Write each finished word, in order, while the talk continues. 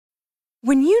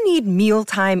When you need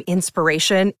mealtime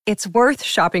inspiration, it's worth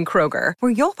shopping Kroger,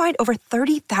 where you'll find over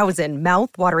 30,000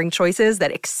 mouth-watering choices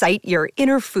that excite your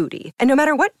inner foodie. And no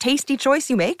matter what tasty choice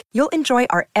you make, you'll enjoy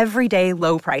our everyday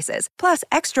low prices, plus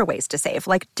extra ways to save,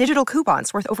 like digital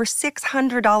coupons worth over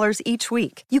 $600 each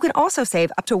week. You can also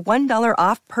save up to $1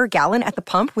 off per gallon at the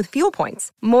pump with fuel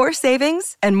points. More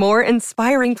savings and more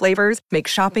inspiring flavors make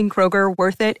shopping Kroger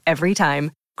worth it every time.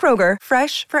 Kroger,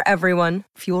 fresh for everyone.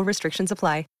 Fuel restrictions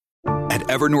apply. At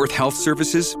Evernorth Health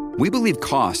Services, we believe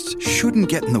costs shouldn't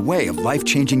get in the way of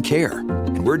life-changing care,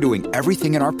 and we're doing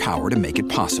everything in our power to make it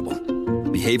possible.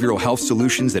 Behavioral health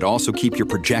solutions that also keep your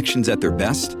projections at their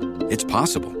best? It's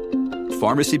possible.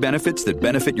 Pharmacy benefits that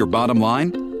benefit your bottom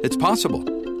line? It's possible.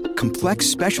 Complex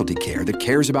specialty care that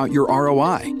cares about your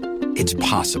ROI? It's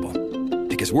possible.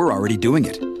 Because we're already doing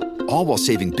it. All while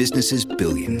saving businesses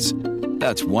billions.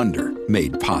 That's Wonder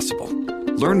made possible.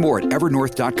 Learn more at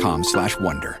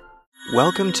evernorth.com/wonder.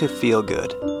 Welcome to Feel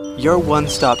Good, your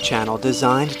one-stop channel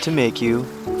designed to make you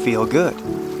feel good.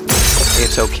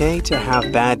 It's okay to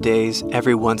have bad days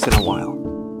every once in a while,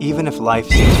 even if life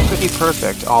seems pretty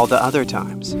perfect all the other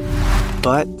times.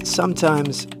 But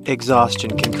sometimes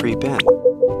exhaustion can creep in.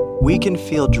 We can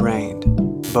feel drained,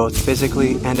 both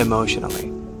physically and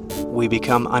emotionally. We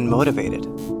become unmotivated.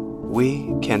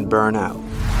 We can burn out.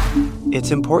 It's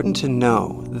important to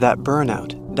know that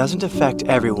burnout doesn't affect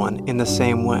everyone in the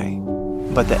same way,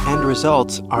 but the end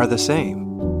results are the same.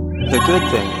 The good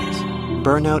thing is,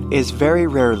 burnout is very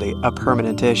rarely a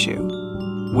permanent issue.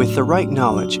 With the right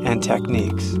knowledge and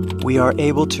techniques, we are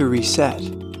able to reset,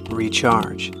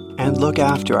 recharge, and look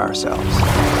after ourselves.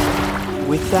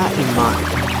 With that in mind,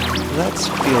 let's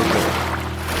feel good.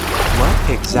 What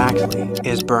exactly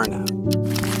is burnout?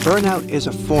 Burnout is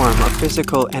a form of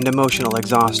physical and emotional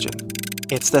exhaustion.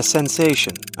 It's the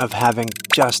sensation of having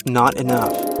just not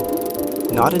enough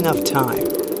time,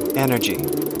 energy,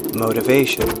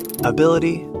 motivation,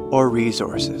 ability, or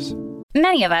resources.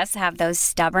 Many of us have those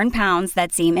stubborn pounds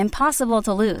that seem impossible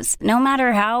to lose, no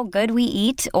matter how good we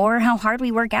eat or how hard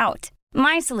we work out.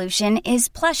 My solution is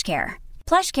PlushCare.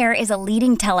 PlushCare is a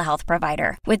leading telehealth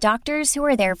provider with doctors who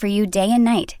are there for you day and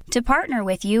night to partner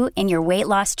with you in your weight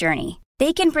loss journey.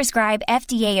 They can prescribe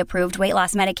FDA-approved weight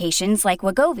loss medications like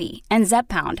Wegovy and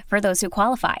Zepbound for those who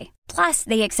qualify. Plus,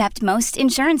 they accept most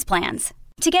insurance plans.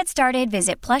 To get started,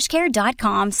 visit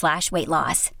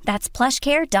plushcare.com/weightloss. That's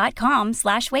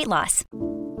plushcare.com/weightloss.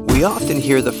 We often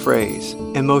hear the phrase,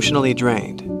 emotionally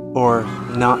drained, or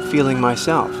not feeling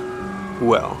myself.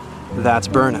 Well, that's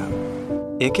burnout.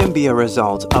 It can be a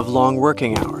result of long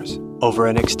working hours over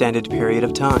an extended period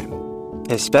of time,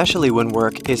 especially when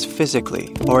work is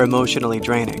physically or emotionally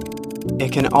draining.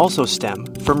 It can also stem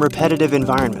from repetitive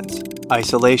environments,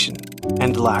 isolation,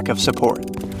 and lack of support.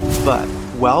 But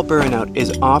while burnout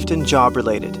is often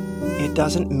job-related, it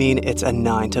doesn't mean it's a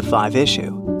 9-to-5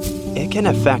 issue. It can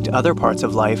affect other parts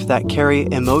of life that carry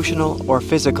emotional or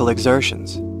physical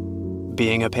exertions.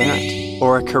 Being a parent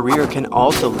or a career can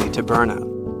also lead to burnout.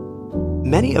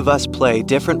 Many of us play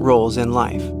different roles in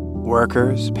life: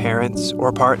 workers, parents,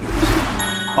 or partners.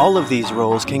 All of these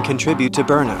roles can contribute to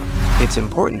burnout. It's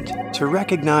important to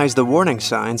recognize the warning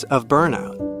signs of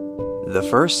burnout. The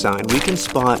first sign we can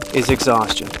spot is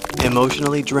exhaustion,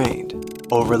 emotionally drained,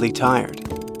 overly tired,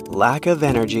 lack of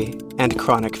energy, and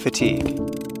chronic fatigue.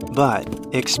 But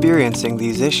experiencing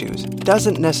these issues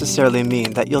doesn't necessarily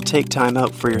mean that you'll take time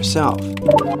out for yourself.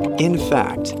 In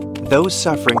fact, those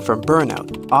suffering from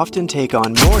burnout often take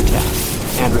on more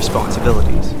tasks and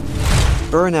responsibilities.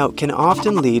 Burnout can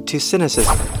often lead to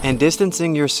cynicism and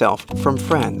distancing yourself from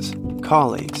friends,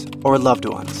 colleagues, or loved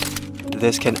ones.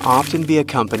 This can often be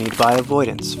accompanied by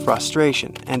avoidance,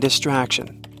 frustration, and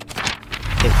distraction.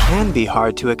 It can be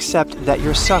hard to accept that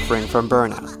you're suffering from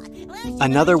burnout.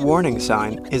 Another warning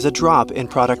sign is a drop in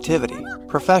productivity,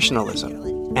 professionalism,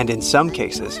 and in some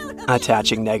cases,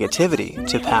 attaching negativity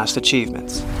to past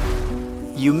achievements.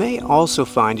 You may also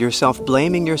find yourself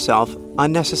blaming yourself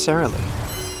unnecessarily.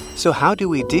 So how do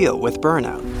we deal with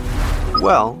burnout?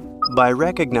 Well, by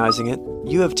recognizing it,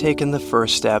 you have taken the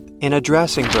first step in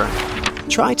addressing burnout.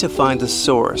 Try to find the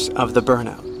source of the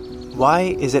burnout.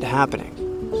 Why is it happening?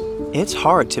 It's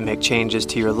hard to make changes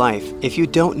to your life if you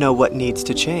don't know what needs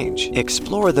to change.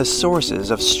 Explore the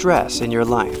sources of stress in your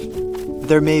life.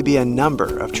 There may be a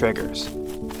number of triggers.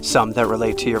 Some that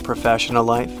relate to your professional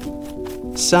life.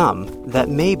 Some that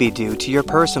may be due to your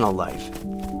personal life.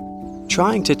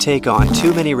 Trying to take on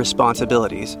too many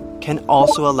responsibilities can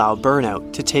also allow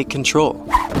burnout to take control.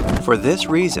 For this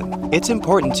reason, it's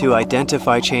important to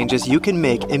identify changes you can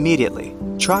make immediately.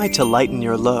 Try to lighten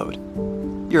your load,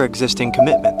 your existing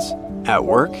commitments, at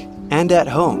work and at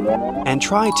home, and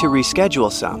try to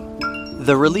reschedule some.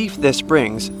 The relief this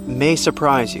brings may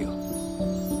surprise you.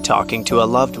 Talking to a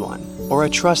loved one or a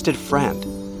trusted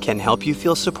friend can help you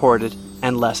feel supported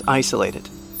and less isolated.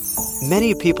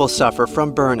 Many people suffer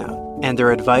from burnout, and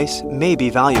their advice may be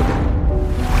valuable.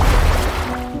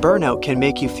 Burnout can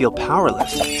make you feel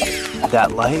powerless,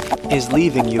 that life is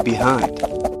leaving you behind.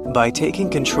 By taking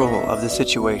control of the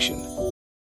situation.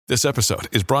 This episode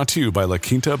is brought to you by La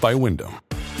Quinta by Wyndham.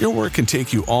 Your work can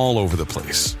take you all over the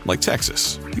place, like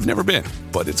Texas. You've never been,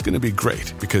 but it's going to be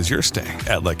great because you're staying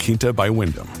at La Quinta by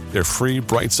Wyndham. Their free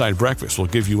Bright Side breakfast will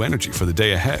give you energy for the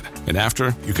day ahead. And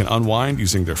after, you can unwind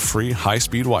using their free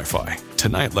high-speed Wi-Fi.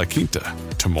 Tonight, La Quinta.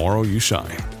 Tomorrow, you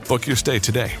shine. Book your stay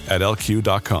today at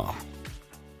lq.com.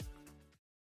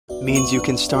 Means you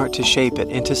can start to shape it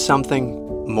into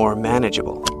something more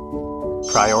manageable.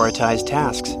 Prioritize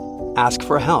tasks, ask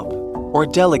for help, or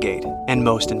delegate, and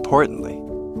most importantly,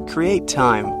 create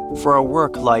time for a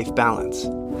work-life balance.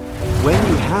 When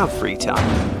you have free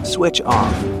time, switch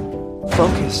off.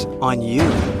 Focus on you,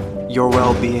 your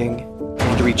well-being,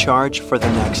 and recharge for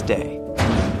the next day.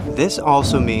 This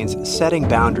also means setting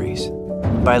boundaries.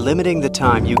 By limiting the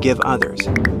time you give others,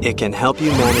 it can help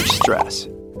you manage stress.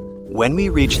 When we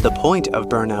reach the point of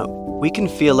burnout, we can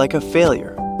feel like a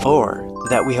failure or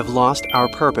that we have lost our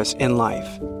purpose in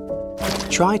life.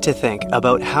 Try to think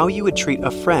about how you would treat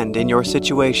a friend in your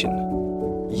situation.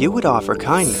 You would offer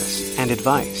kindness and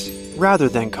advice rather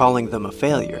than calling them a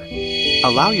failure.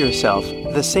 Allow yourself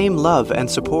the same love and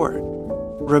support.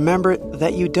 Remember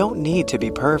that you don't need to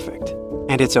be perfect,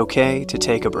 and it's okay to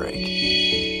take a break.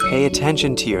 Pay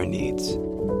attention to your needs.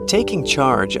 Taking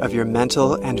charge of your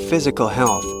mental and physical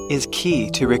health is key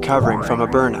to recovering from a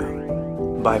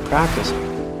burnout. By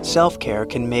practicing, self-care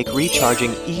can make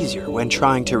recharging easier when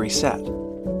trying to reset.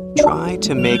 Try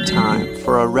to make time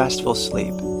for a restful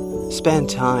sleep. Spend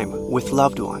time with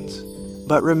loved ones,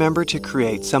 but remember to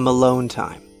create some alone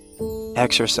time.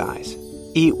 Exercise,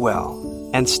 eat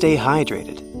well, and stay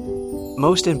hydrated.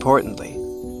 Most importantly,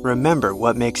 remember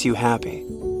what makes you happy.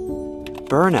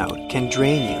 Burnout can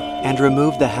drain you and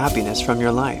remove the happiness from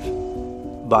your life.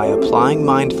 By applying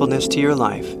mindfulness to your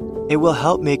life, it will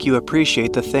help make you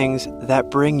appreciate the things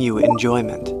that bring you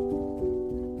enjoyment.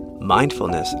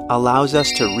 Mindfulness allows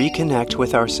us to reconnect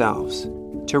with ourselves,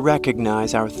 to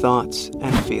recognize our thoughts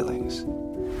and feelings.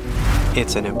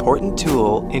 It's an important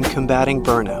tool in combating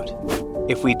burnout.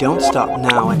 If we don't stop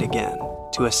now and again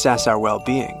to assess our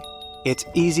well-being, it's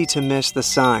easy to miss the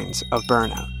signs of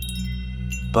burnout.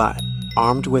 But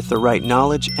armed with the right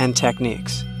knowledge and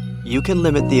techniques, you can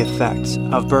limit the effects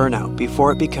of burnout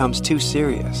before it becomes too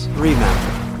serious.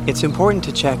 Remember, it's important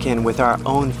to check in with our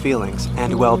own feelings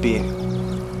and well-being.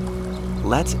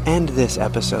 Let's end this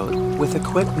episode with a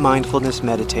quick mindfulness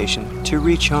meditation to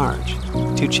recharge,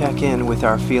 to check in with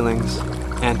our feelings,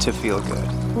 and to feel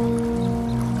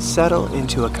good. Settle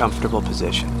into a comfortable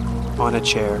position, on a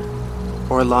chair,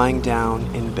 or lying down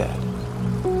in bed.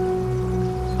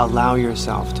 Allow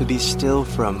yourself to be still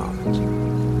for a moment.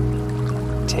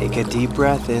 Take a deep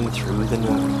breath in through the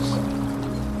nose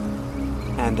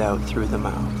and out through the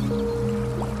mouth.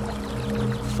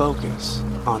 Focus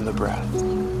on the breath.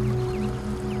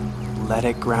 Let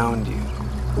it ground you.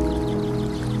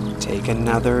 Take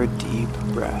another deep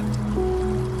breath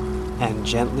and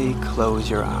gently close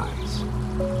your eyes.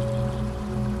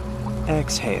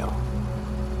 Exhale.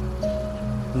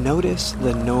 Notice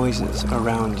the noises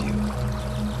around you.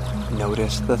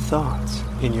 Notice the thoughts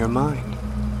in your mind.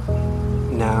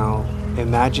 Now,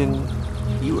 imagine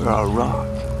you are a rock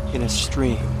in a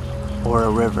stream or a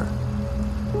river.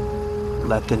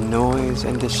 Let the noise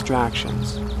and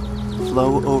distractions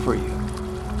flow over you.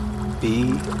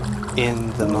 Be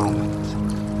in the moment.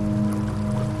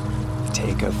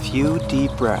 Take a few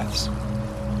deep breaths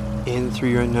in through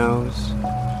your nose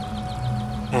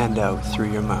and out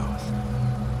through your mouth.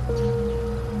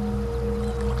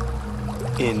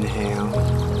 Inhale.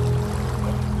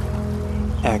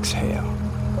 Exhale.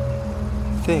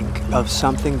 Think of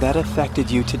something that affected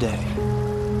you today,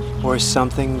 or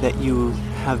something that you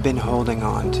have been holding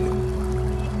on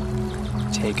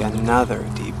to. Take another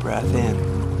deep breath in,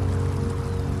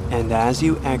 and as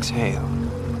you exhale,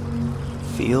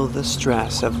 feel the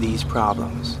stress of these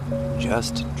problems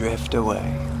just drift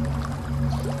away.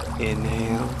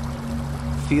 Inhale.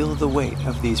 Feel the weight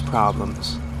of these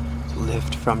problems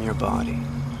lift from your body.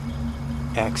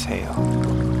 Exhale.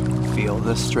 Feel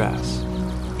the stress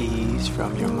ease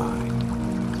from your mind.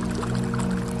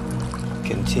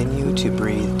 Continue to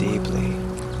breathe deeply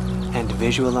and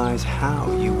visualize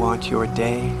how you want your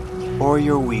day or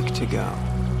your week to go.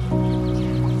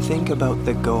 Think about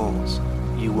the goals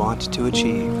you want to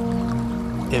achieve.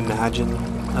 Imagine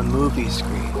a movie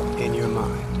screen in your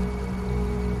mind.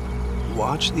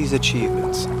 Watch these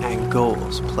achievements and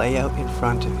goals play out in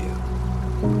front of you.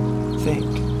 Think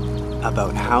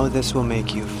about how this will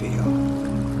make you feel.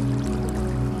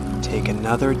 Take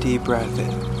another deep breath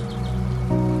in.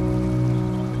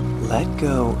 Let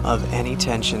go of any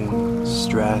tension,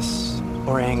 stress,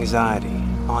 or anxiety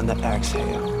on the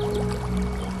exhale.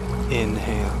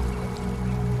 Inhale.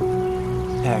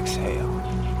 Exhale.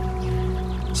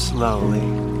 Slowly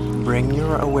bring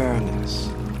your awareness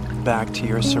back to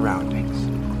your surroundings.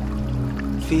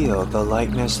 Feel the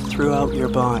lightness throughout your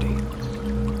body.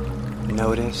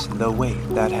 Notice the weight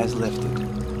that has lifted.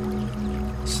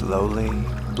 Slowly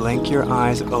blink your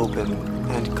eyes open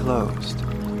and closed.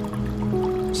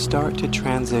 Start to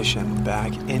transition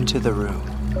back into the room.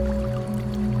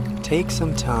 Take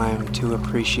some time to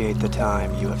appreciate the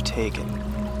time you have taken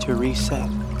to reset,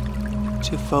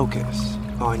 to focus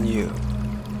on you.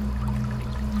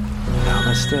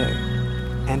 Namaste,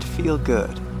 and feel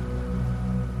good.